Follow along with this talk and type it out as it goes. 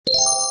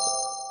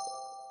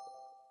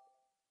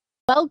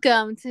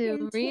Welcome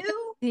to Real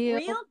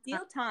Deal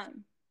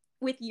Time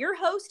with your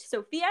host,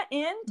 Sophia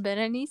and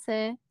Berenice.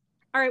 All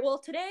right, well,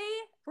 today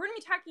we're going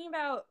to be talking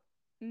about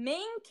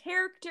main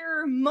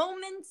character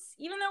moments,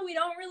 even though we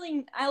don't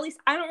really, at least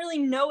I don't really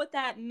know what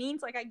that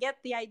means. Like, I get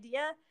the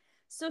idea.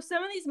 So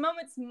some of these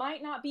moments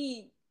might not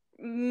be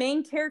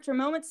main character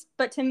moments,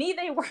 but to me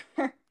they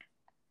were.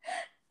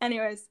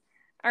 Anyways,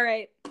 all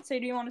right. So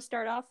do you want to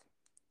start off?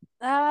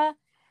 How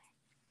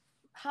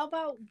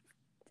about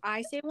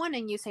I say one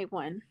and you say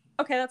one?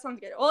 Okay, that sounds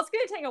good. Well, it's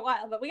going to take a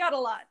while, but we got a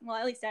lot. Well,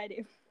 at least I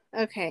do.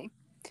 Okay.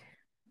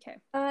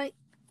 Okay.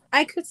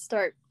 I could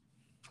start.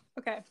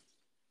 Okay.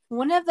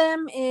 One of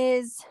them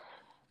is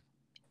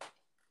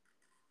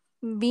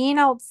being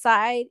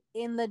outside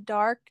in the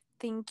dark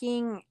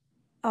thinking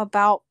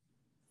about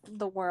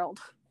the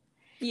world.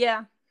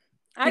 Yeah.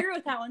 I agree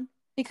with that one.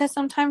 Because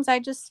sometimes I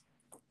just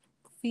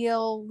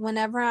feel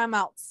whenever I'm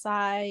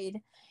outside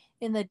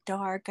in the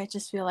dark, I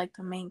just feel like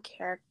the main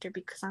character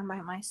because I'm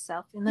by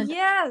myself in the dark.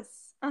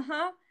 Yes.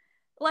 Uh-huh.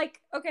 Like,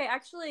 okay,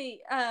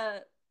 actually,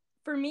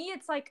 for me,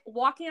 it's like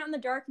walking out in the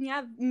dark and you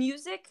have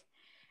music,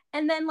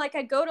 and then like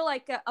I go to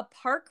like a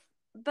park,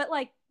 but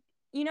like,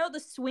 you know,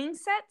 the swing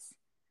sets,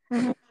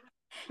 Mhm.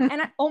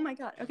 and oh my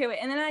god, okay, wait,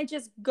 and then I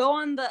just go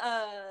on the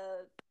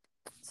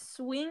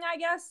swing, I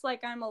guess,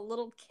 like I'm a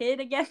little kid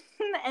again,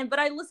 but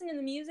I listen to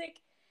the music,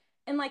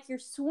 and like you're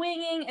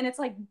swinging, and it's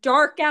like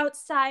dark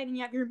outside, and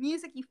you have your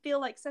music, you feel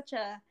like such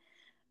a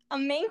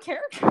main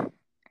character.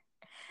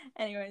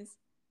 Anyways.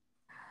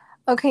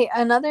 Okay,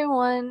 another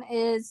one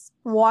is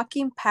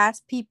walking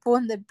past people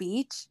on the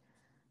beach.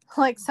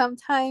 Like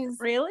sometimes.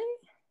 Really?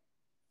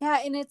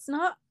 Yeah, and it's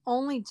not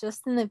only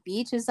just in the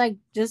beach, it's like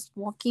just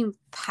walking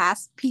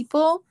past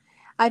people.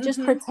 I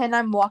just pretend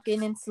I'm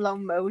walking in slow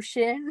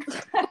motion.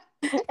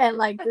 And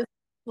like this,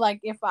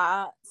 like if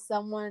I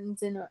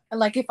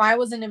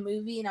was in a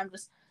movie and I'm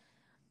just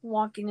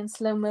walking in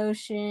slow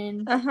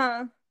motion.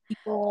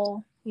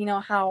 People, you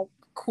know how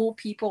cool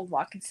people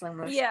walk in slow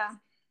motion. Yeah.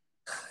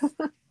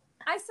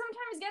 I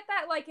sometimes get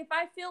that, like, if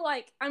I feel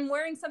like I'm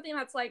wearing something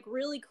that's, like,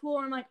 really cool,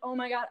 and I'm like, oh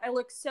my god, I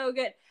look so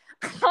good,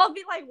 I'll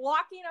be, like,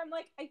 walking, I'm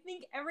like, I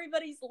think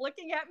everybody's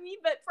looking at me,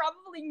 but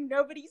probably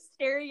nobody's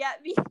staring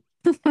at me,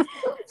 but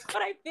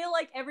I feel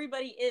like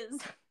everybody is.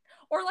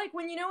 Or, like,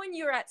 when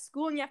you're at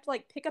school and you have to,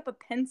 like, pick up a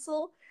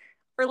pencil,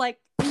 or, like,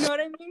 you know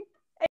what I mean?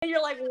 And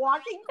you're, like,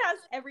 walking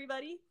past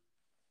everybody.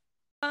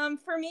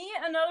 For me,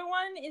 another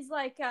one is,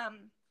 like,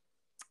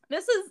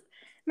 this is,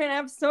 man, I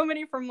have so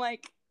many from,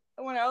 like,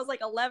 when I was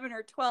like 11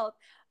 or 12,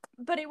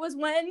 but it was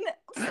when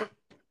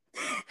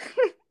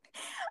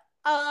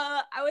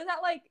I was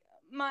at like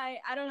I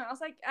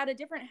was like at a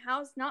different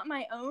house, not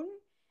my own,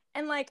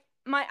 and like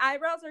my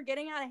eyebrows are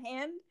getting out of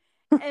hand,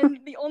 and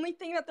the only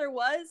thing that there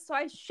was, so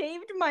I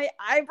shaved my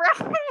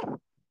eyebrow.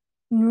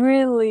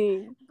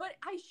 Really? But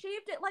I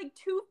shaved it like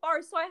too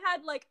far, so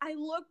I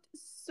looked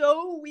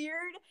so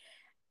weird.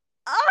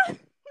 It was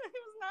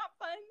not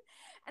fun.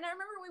 And I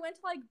remember we went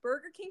to like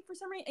Burger King for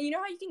some reason, and you know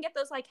how you can get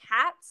those like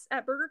hats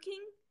at Burger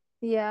King?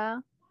 Yeah.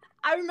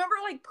 I remember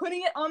like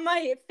putting it on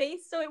my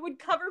face so it would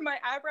cover my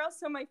eyebrows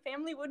so my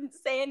family wouldn't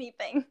say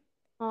anything.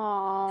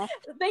 Aww.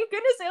 Thank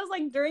goodness it was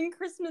like during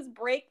Christmas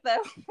break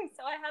though,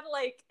 so I had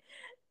like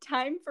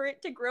time for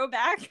it to grow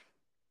back.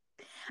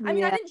 I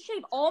mean, I didn't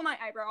shave all my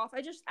eyebrow off.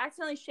 I just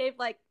accidentally shaved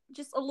like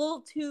just a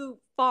little too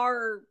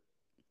far.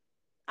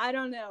 I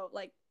don't know.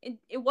 Like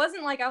it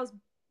wasn't like I was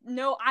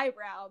no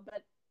eyebrow,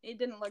 but it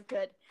didn't look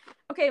good.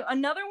 Okay,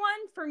 another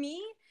one for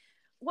me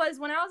was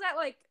when I was at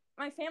like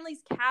my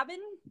family's cabin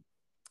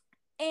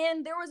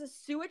and there was a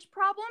sewage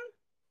problem.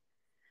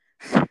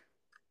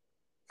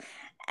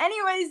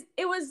 Anyways,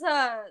 it was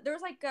there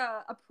was like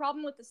a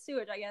problem with the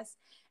sewage, I guess.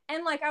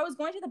 And like I was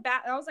going to the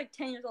I was like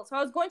 10 years old. So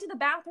I was going to the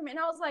bathroom and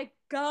I was like,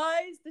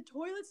 "Guys, the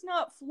toilet's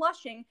not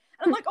flushing."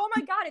 And I'm like, "Oh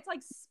my god, it's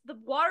like the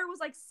water was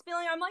like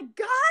spilling." I'm like,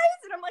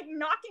 "Guys!" And I'm like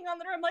knocking on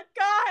the door. I'm like,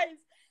 "Guys!"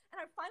 And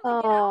I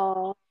finally get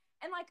out.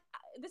 And like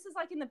this is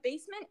like in the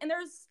basement and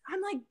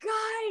I'm like,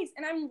 "Guys!"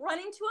 And I'm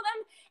running to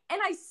them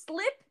and I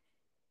slip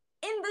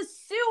in the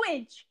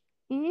sewage.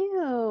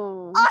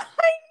 Ew. I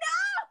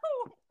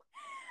know.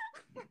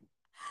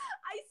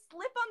 I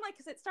slip on like,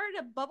 because it started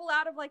to bubble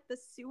out of like the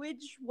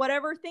sewage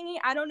whatever thingy.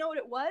 I don't know what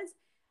it was.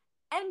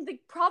 And the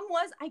problem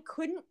was I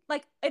couldn't,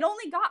 like, it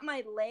only got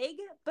my leg,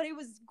 but it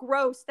was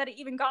gross that it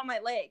even got my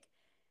leg.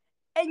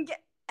 And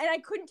I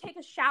couldn't take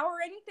a shower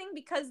or anything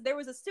because there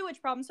was a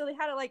sewage problem, so they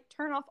had to like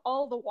turn off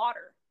all the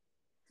water.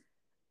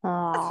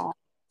 Aww.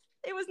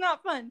 It was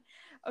not fun.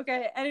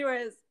 Okay,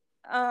 anyways,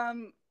 I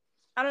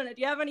don't know.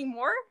 Do you have any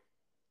more?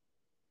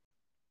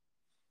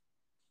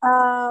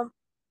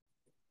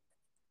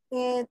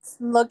 It's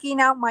looking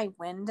out my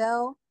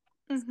window.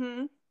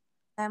 Mm-hmm.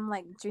 I'm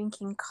like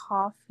drinking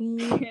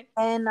coffee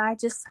and I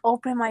just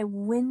open my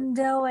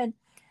window and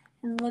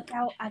look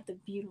out at the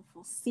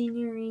beautiful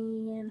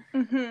scenery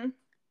and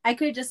I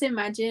could just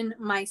imagine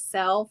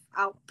myself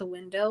out the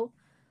window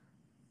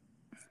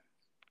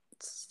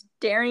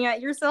staring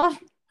at yourself.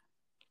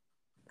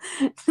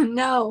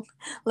 No,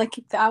 like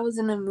if I was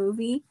in a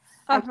movie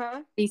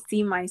Uh-huh. I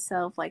see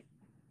myself like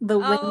the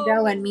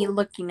window and me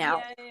looking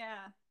out.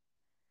 Yeah.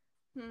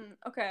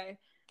 Okay.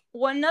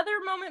 Well, another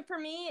moment for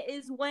me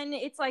is when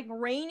it's like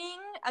raining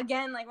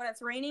again, like when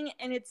it's raining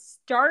and it's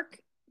dark,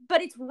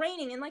 but it's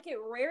raining, and like it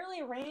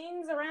rarely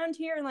rains around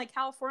here in like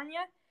California,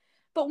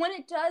 but when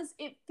it does,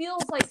 it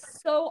feels like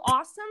so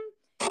awesome.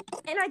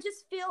 And I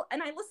just feel,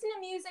 and I listen to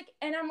music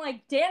and I'm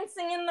like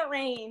dancing in the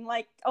rain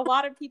like a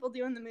lot of people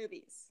do in the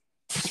movies.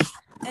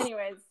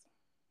 Anyways,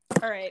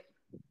 all right,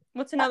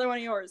 what's another one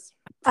of yours?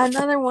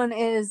 Another one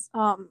is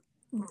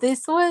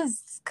this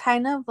was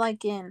kind of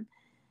like in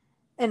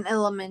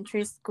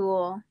elementary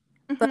school,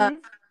 but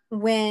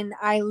when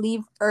I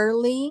leave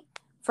early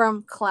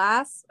from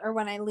class, or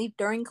when I leave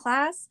during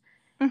class,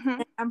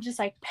 I'm just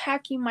like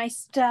packing my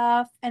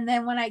stuff, and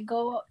then when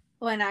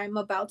I'm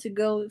about to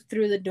go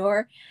through the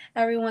door,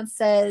 everyone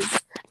says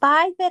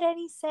bye,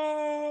 Berenice,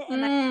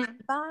 and I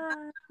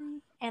bye,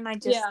 and I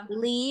just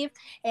leave,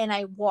 and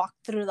I walk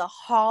through the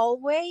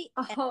hallway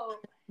and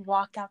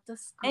walk out the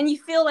school, and you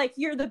feel like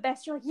you're the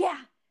best. You're like,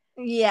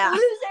 yeah,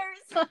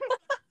 losers.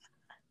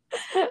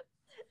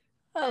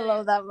 I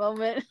love that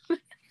moment.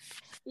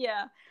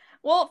 Yeah.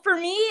 Well, for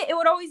me, it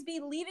would always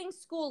be leaving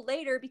school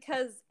later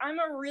because I'm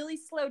a really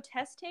slow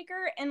test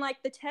taker, and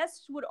like the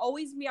test would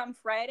always be on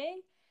Friday.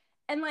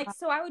 And like,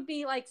 so I would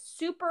be like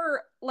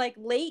super like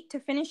late to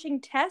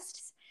finishing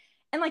tests.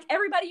 And like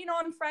everybody,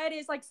 on Friday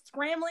is like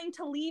scrambling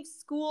to leave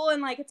school,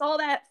 and like it's all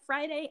that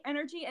Friday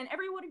energy, and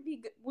everyone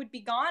would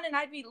be gone, and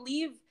I'd be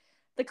leave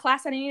the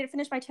class and I needed to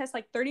finish my test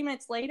like 30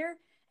 minutes later,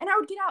 and I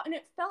would get out and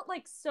it felt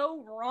like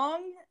so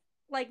wrong,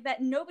 like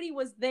that nobody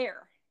was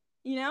there,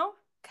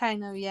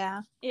 Kind of,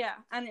 yeah. Yeah.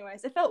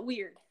 Anyways, it felt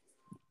weird.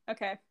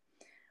 Okay.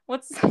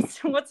 What's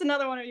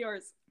another one of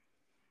yours?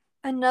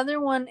 Another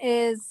one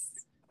is,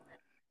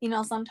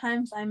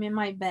 sometimes I'm in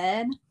my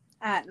bed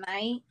at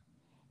night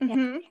and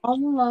I'm all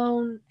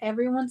alone.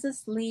 Everyone's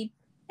asleep,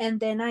 and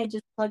then I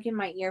just plug in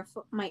my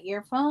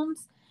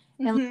earphones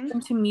and listen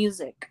to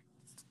music.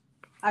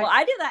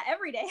 I do that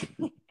every day.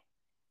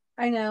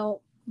 I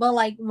know, but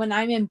like when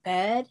I'm in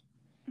bed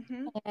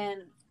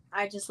and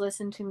I just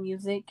listen to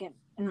music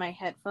in my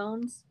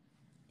headphones.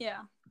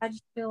 Yeah. I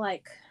just feel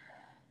like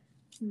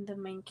the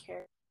main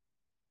character.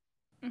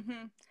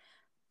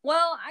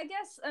 Well, I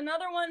guess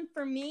another one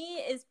for me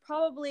is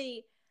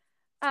probably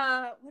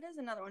what is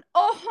another one?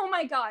 Oh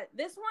my god.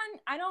 This one,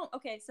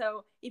 okay,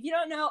 so if you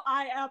don't know,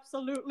 I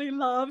absolutely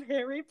love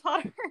Harry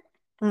Potter.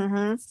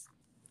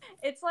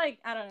 It's like,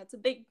 I don't know,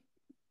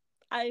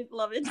 I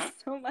love it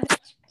so much.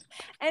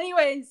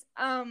 Anyways,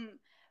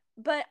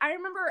 but I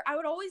remember I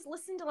would always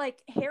listen to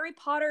like Harry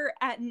Potter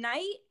at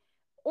night,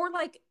 or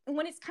like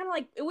when it's kind of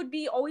like, it would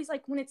be always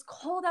like when it's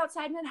cold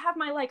outside, and I'd have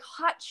my like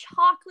hot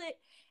chocolate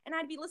and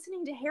I'd be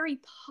listening to Harry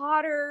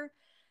Potter.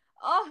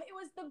 Oh, it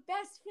was the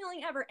best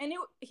feeling ever. And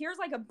here's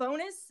like a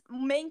bonus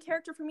main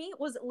character for me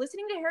was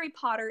listening to Harry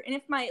Potter. And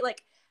if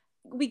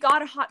we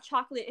got a hot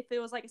chocolate, if it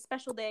was like a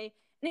special day,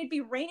 and it'd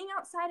be raining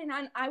outside, and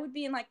I would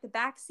be in like the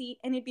back seat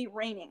and it'd be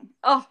raining.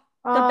 Oh,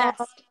 the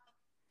best.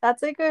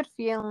 That's a good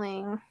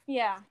feeling.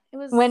 Yeah, it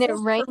was when so it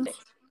rains.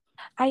 Perfect.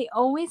 I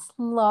always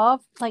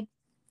love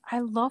I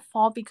love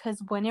fall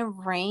because when it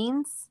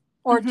rains,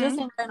 or just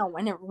in general,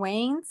 when it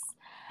rains,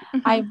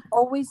 I've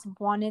always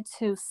wanted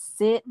to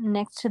sit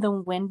next to the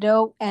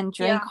window and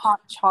drink hot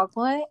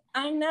chocolate.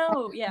 I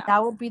know, yeah.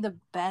 That would be the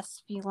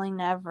best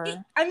feeling ever.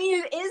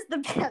 It is the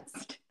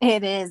best.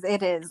 It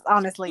is.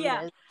 Honestly,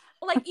 it is.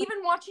 Like even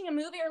watching a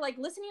movie or like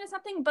listening to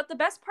something, but the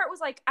best part was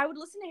like I would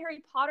listen to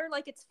Harry Potter,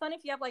 like it's fun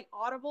if you have like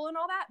Audible and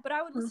all that, but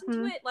I would listen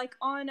to it like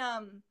on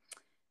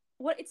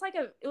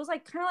it was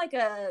like kind of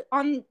like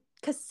on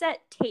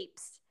cassette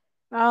tapes.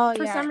 Oh,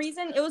 for some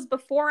reason. It was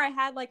before I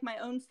had like my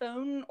own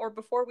phone, or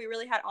before we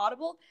really had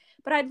Audible,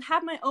 but I'd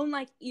have my own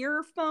like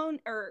earphone,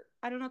 or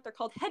I don't know if they're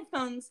called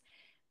headphones,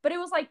 but it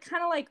was like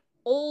kind of like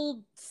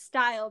old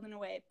styled in a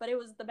way, but it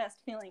was the best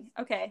feeling.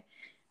 Okay.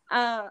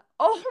 Oh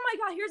my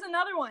god, here's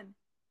another one.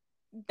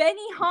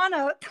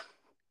 Benihana.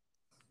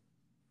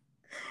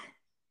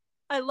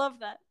 I love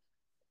that.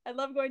 I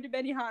love going to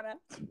Benihana.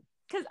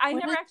 Because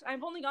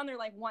I've only gone there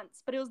like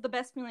once, but it was the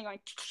best feeling,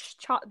 like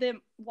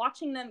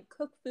watching them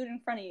cook food in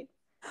front of you.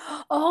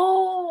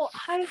 Oh,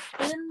 I've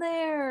been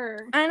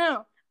there. I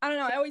know. I don't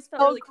know. I always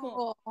felt really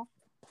cool.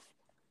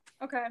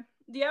 Okay.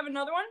 Do you have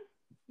another one?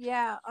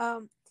 Yeah.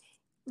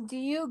 Do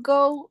you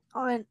go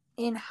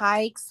in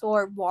hikes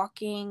or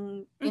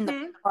walking in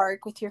the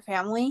park with your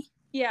family?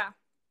 Yeah.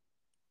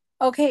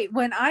 Okay,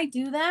 when I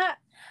do that,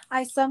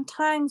 I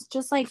sometimes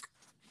just like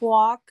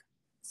walk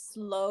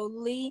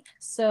slowly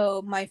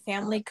so my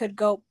family could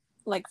go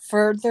like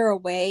further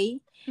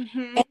away.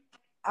 And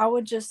I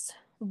would just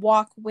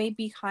walk way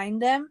behind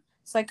them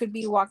so I could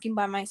be walking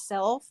by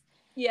myself.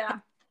 Yeah.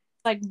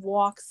 Like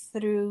walk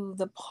through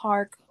the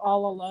park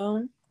all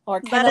alone.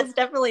 That is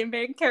definitely a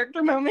big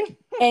character moment.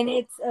 And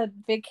it's a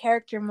big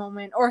character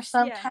moment. Or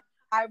sometimes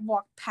I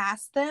walk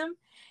past them.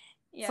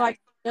 Yeah. So I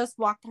just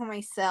walk by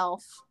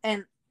myself.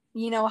 And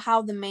you know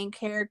how the main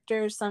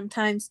characters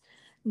sometimes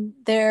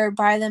they're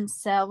by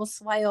themselves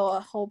while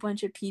a whole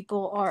bunch of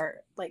people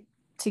are like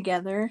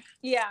together.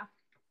 Yeah.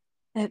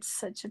 It's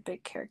such a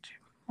big character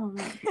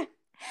moment.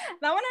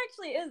 That one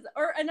actually is.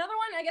 Or another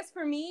one, I guess,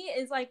 for me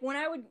is like when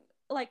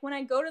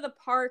I go to the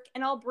park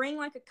and I'll bring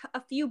like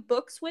a few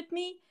books with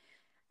me,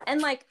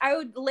 and like I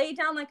would lay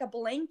down like a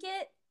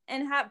blanket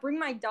and bring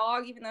my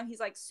dog, even though he's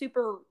like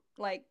super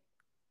like,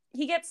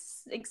 he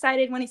gets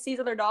excited when he sees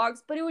other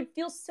dogs, but it would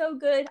feel so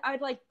good.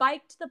 I'd like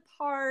bike to the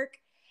park,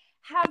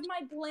 have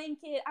my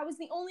blanket. I was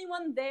the only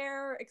one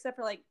there except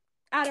for like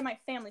out of my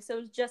family, so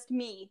it was just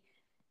me.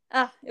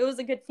 It was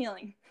a good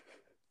feeling.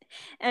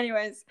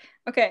 Anyways,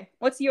 okay,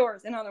 what's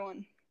yours? Another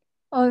one.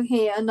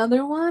 Okay,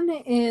 another one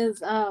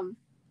is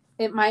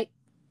it might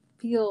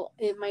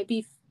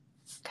be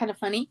kind of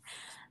funny,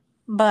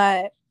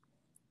 but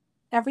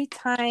every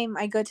time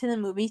I go to the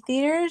movie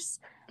theaters,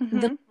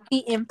 the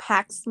movie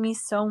impacts me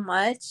so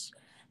much,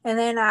 and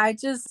then I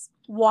just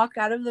walk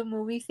out of the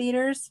movie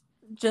theaters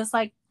just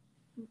like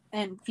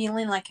and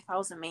feeling like if I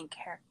was a main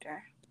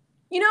character.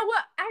 You know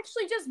what?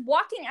 Actually, just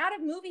walking out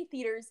of movie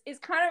theaters is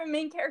kind of a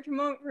main character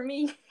moment for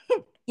me.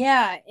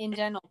 Yeah, in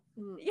general.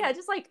 Yeah,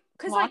 just like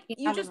because like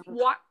you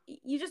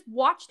just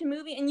watched a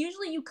movie, and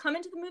usually you come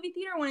into the movie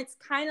theater when it's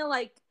kind of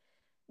like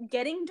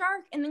getting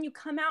dark, and then you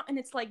come out and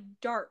it's like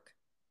dark.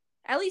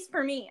 At least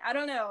for me, I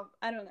don't know.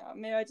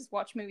 Maybe I just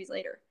watch movies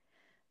later.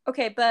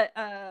 Okay, but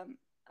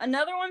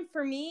another one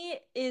for me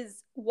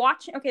is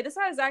watching. Okay, this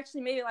one is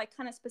actually maybe like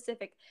kind of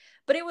specific,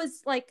 but it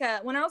was like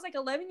when I was like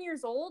 11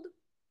 years old.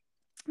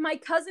 My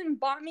cousin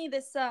bought me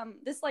this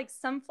like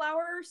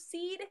sunflower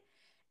seed,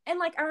 and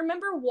like I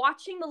remember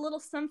watching the little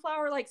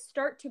sunflower like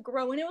start to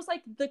grow, and it was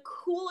like the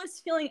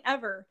coolest feeling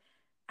ever.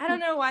 I don't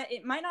know why,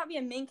 it might not be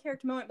a main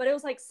character moment, but it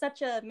was like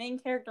such a main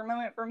character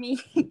moment for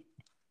me.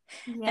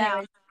 Yeah.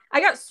 Anyways,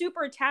 I got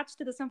super attached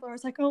to the sunflower. I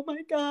was like, oh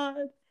my god.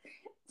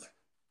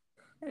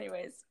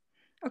 Anyways,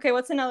 okay,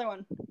 what's another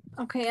one?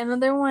 Okay,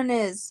 another one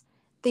is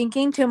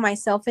thinking to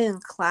myself in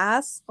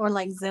class, or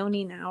like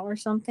zoning out or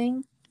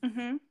something.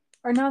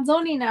 Or not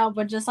zoning out,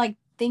 but just like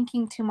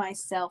thinking to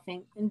myself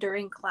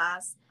during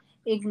class,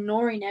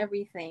 ignoring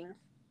everything.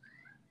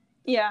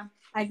 Yeah.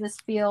 I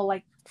just feel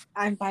like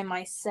I'm by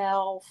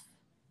myself.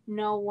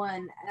 No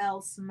one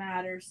else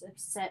matters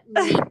except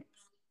me.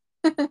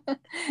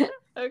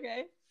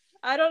 Okay.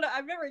 I don't know.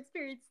 I've never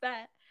experienced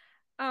that.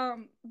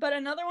 But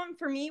another one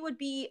for me would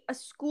be a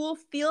school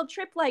field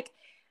trip. Like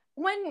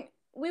when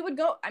we would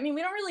go, I mean,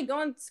 we don't really go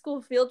on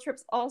school field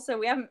trips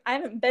also. I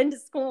haven't been to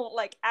school,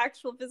 like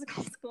actual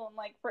physical school in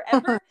like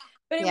forever.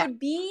 But it would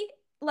be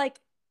like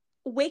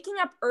waking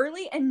up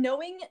early and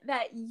knowing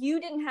that you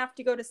didn't have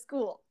to go to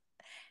school.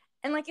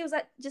 And like it was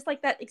just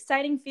like that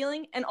exciting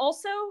feeling. And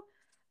also,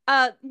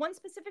 one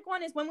specific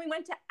one is when we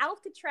went to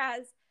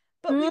Alcatraz,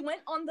 but we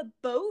went on the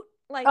boat,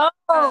 like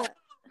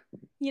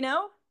you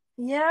know?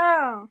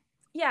 Yeah.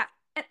 Yeah.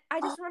 And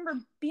I just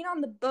remember being on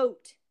the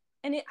boat,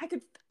 and it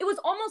was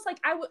almost like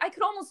I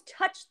could almost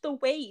touch the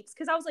waves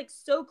because I was like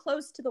so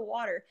close to the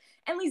water.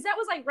 And Lisette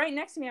was like right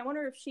next to me. I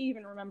wonder if she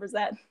even remembers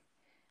that.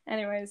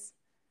 Anyways,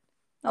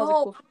 that was a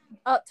cool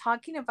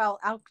talking about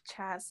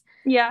Alcatraz.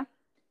 Yeah.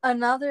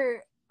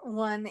 Another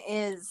one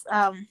is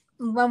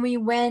when we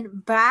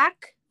went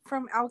back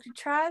from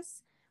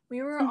Alcatraz,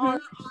 we were on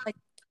like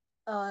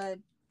a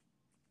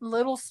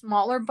little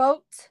smaller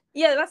boat.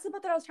 Yeah, that's the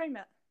boat that I was talking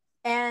about.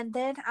 And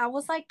then I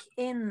was like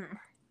in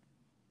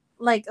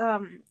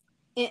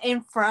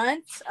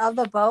front of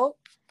the boat.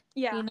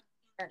 Yeah. You know,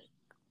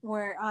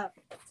 where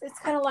it's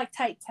kind of like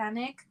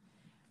Titanic,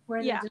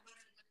 where they just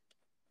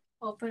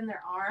open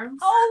their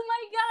arms. Oh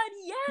my god,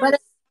 yes.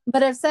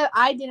 But except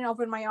I didn't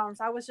open my arms.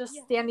 I was just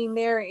standing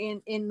there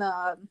in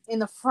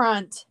the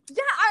front.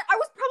 Yeah, I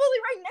was probably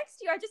right next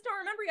to you. I just don't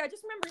remember you. I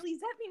just remember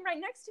Lisette being right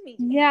next to me.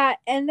 Yeah,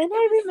 and then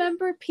I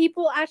remember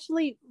people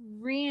actually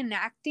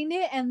reenacting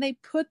it, and they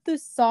put the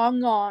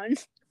song on.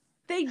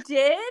 They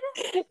did?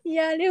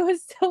 Yeah, and it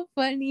was so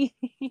funny.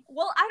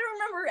 Well, I don't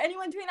remember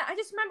anyone doing that. I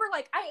just remember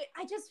like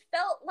I just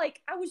felt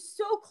like I was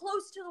so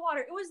close to the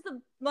water. It was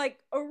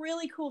a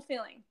really cool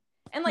feeling.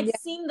 And like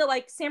seeing the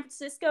like San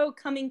Francisco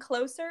coming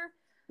closer.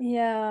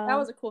 Yeah. That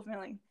was a cool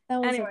feeling.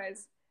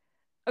 Anyways.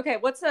 Okay,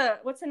 what's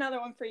another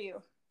one for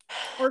you?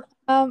 Or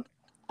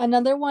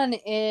another one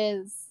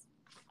is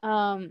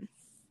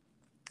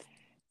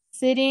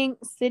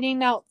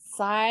sitting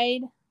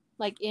outside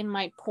like in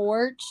my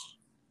porch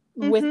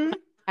with my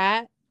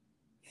cat.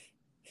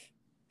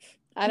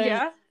 I don't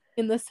know,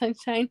 in the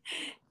sunshine.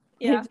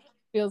 Yeah. It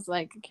feels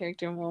like a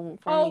character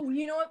moment for me. Oh,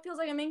 you know what feels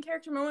like a main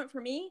character moment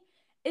for me?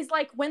 Is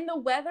like when the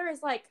weather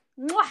is like,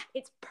 mwah,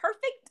 it's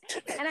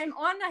perfect, and I'm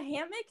on the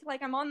hammock,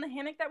 like I'm on the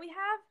hammock that we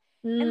have,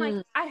 and like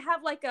I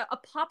have like a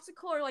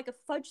popsicle or like a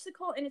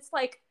fudgesicle, and it's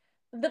like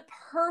the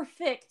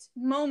perfect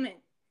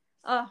moment.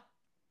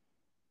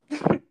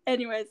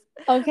 Anyways.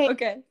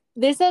 Okay.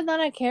 This is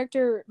not a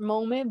character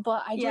moment,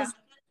 but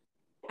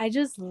I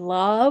just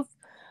love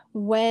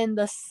when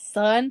the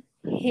sun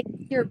hits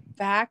your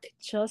back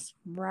just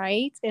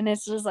right, and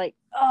it's just like,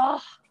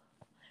 oh.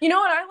 You know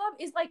what I love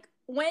is like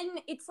when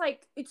it's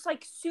like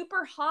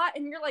super hot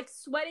and you're like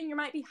sweating, you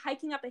might be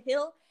hiking up a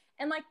hill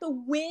and like the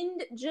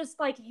wind just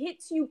like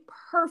hits you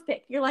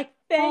perfect. You're like,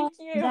 thank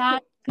you.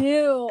 That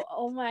too.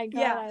 Oh my God.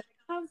 Yeah.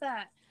 I love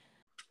that.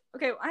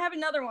 Okay, I have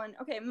another one.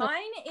 Okay,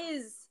 mine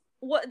is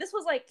what this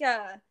was like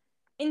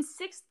in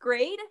 6th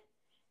grade,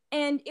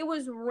 and it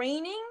was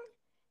raining,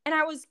 and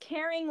I was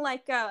carrying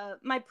like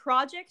my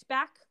project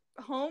back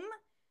home,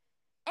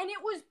 and it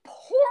was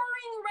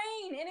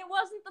pouring rain, and it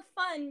wasn't the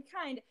fun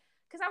kind,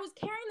 because I was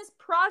carrying this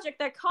project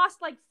that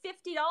cost like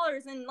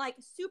 $50 and like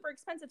super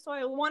expensive, so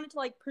I wanted to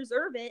like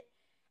preserve it,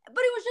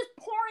 but it was just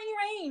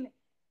pouring rain,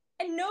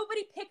 and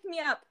nobody picked me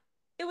up.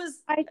 It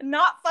was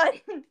not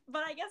fun,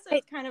 but I guess it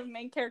was kind of a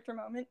main character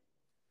moment.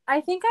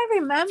 I think I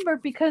remember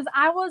because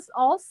I was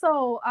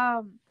also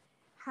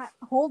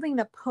holding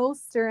the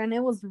poster and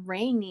it was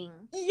raining.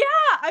 Yeah,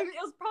 I mean,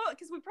 it was probably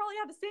because we probably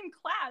had the same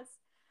class.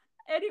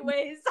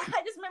 Anyways,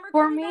 I just remember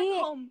coming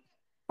back home.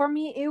 For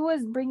me, it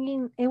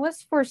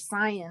was for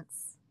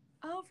science.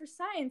 Oh, for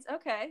science,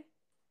 okay.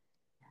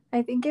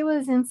 I think it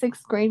was in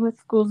 6th grade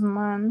with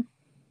Guzman.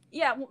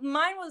 Yeah,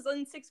 mine was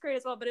in 6th grade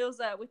as well, but it was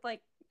with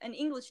like an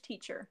English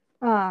teacher.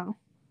 Oh.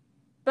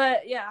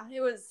 But yeah,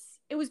 it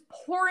was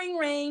pouring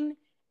rain,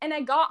 and I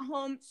got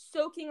home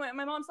soaking wet.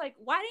 My mom's like,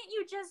 "Why didn't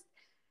you just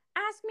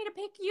ask me to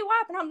pick you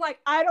up?" And I'm like,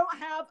 "I don't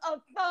have a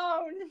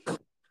phone."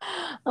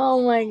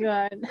 Oh my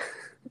God.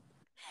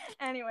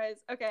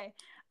 Anyways, okay.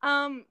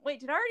 Wait,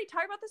 did I already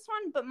talk about this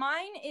one? But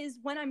mine is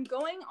when I'm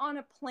going on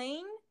a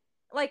plane.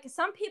 Like,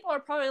 some people are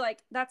probably like,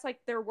 that's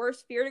like their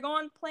worst fear to go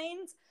on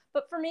planes.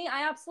 But for me,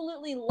 I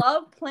absolutely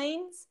love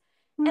planes.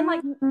 And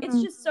like,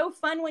 it's just so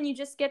fun when you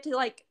just get to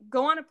like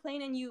go on a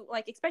plane and you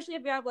like, especially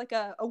if you have like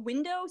a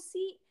window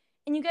seat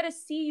and you get to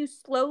see you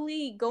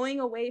slowly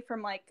going away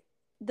from like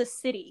the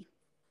city.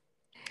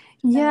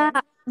 Yeah,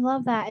 I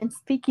love that. And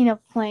speaking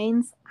of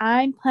planes,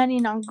 I'm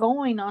planning on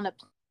going on a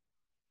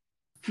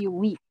few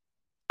weeks.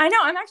 I know.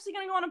 I'm actually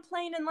going to go on a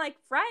plane in like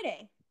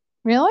Friday.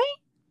 Really?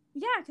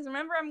 Yeah, because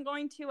remember I'm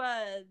going to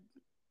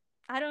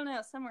I don't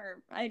know,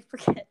 somewhere, I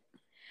forget.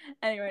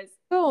 Anyways,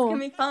 cool. It's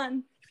gonna be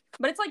fun,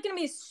 but it's like gonna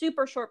be a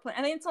super short plane.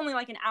 I think it's only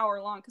like an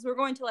hour long because we're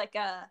going to like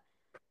I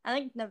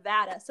think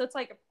Nevada, so it's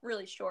like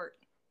really short.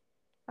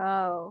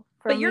 Oh,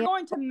 but you're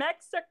going to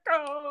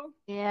Mexico.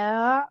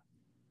 Yeah,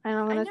 and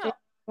I'm gonna take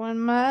 1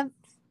 month.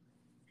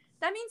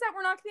 That means that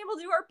we're not gonna be able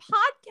to do our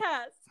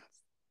podcast.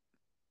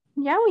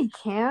 Yeah, we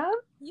can.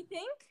 You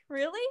think?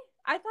 Really?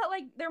 I thought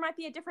like there might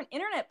be a different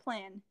internet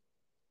plan.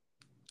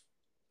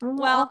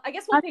 Well, I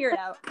guess we'll figure it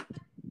out.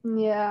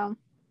 Yeah.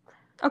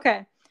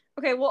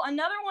 Okay, well,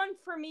 another one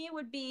for me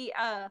would be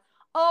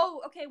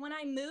when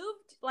I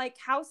moved like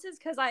houses,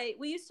 because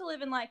we used to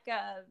live in like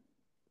the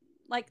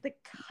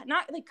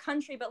not the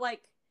country, but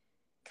like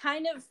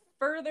kind of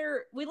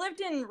further. We lived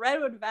in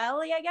Redwood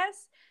Valley, I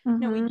guess. Mm-hmm.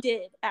 No, we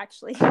did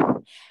actually.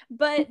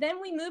 But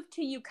then we moved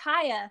to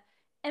Ukiah,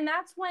 and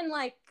that's when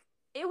like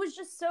it was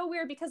just so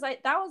weird because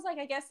that was like,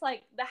 I guess,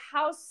 like the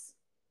house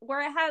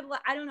where I had,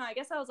 I don't know, I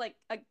guess I was like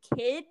a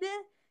kid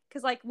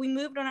because like we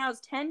moved when I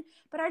was 10,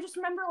 but I just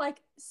remember like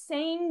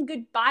saying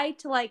goodbye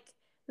to like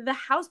the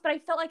house, but I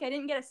felt like I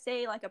didn't get to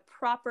say like a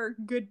proper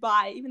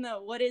goodbye, even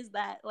though what is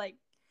that? Like,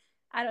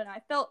 I don't know.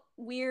 I felt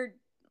weird.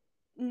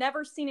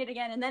 Never seen it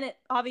again. And then it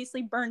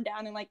obviously burned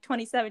down in like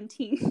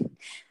 2017.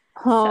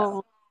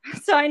 Oh.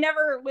 So I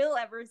never will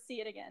ever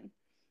see it again.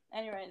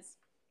 Anyways.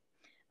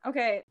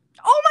 Okay.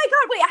 Oh my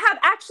God. Wait, I have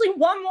actually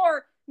one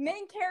more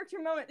main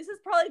character moment. This is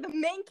probably the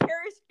main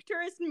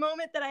characterist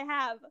moment that I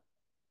have.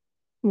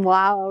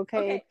 Wow.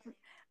 Okay.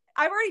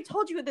 I've already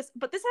told you this,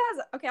 but this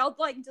has, okay, I'll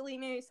like delete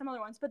maybe some other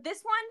ones, but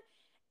this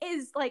one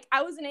is like,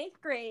 I was in 8th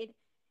grade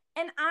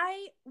and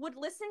I would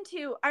listen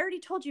to, I already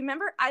told you,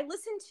 remember, I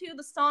listened to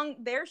the song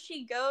There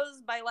She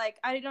Goes by like,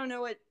 I don't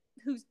know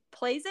who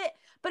plays it,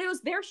 but it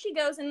was There She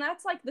Goes, and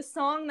that's like the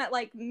song that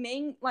like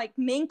main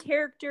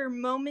character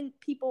moment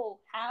people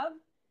have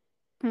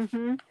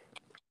in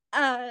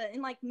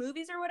like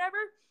movies or whatever.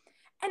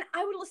 And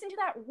I would listen to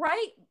that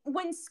right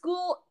when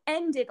school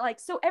ended. Like,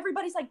 so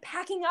everybody's like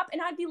packing up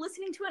and I'd be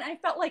listening to it. And I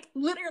felt like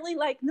literally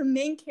like the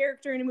main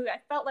character in a movie.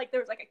 I felt like there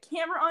was like a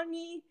camera on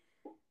me.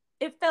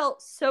 It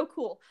felt so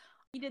cool.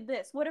 You did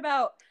this. What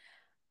about,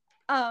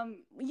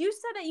 you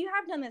said that you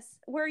have done this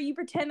where you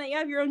pretend that you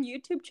have your own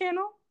YouTube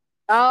channel.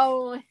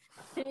 Oh,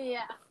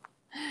 yeah.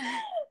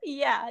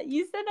 Yeah,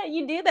 you said that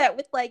you do that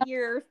with like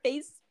your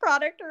face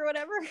product or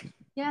whatever.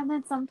 Yeah, and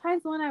then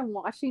sometimes when I'm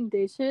washing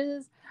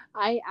dishes,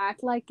 I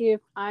act like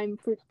if I'm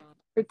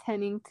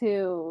pretending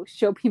to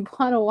show people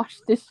how to wash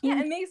dishes. Yeah,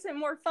 it makes it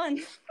more fun.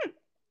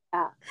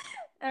 Yeah.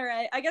 All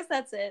right, I guess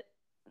that's it.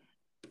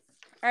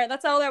 All right,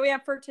 that's all that we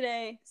have for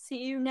today.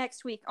 See you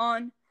next week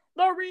on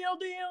The Real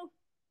Deal.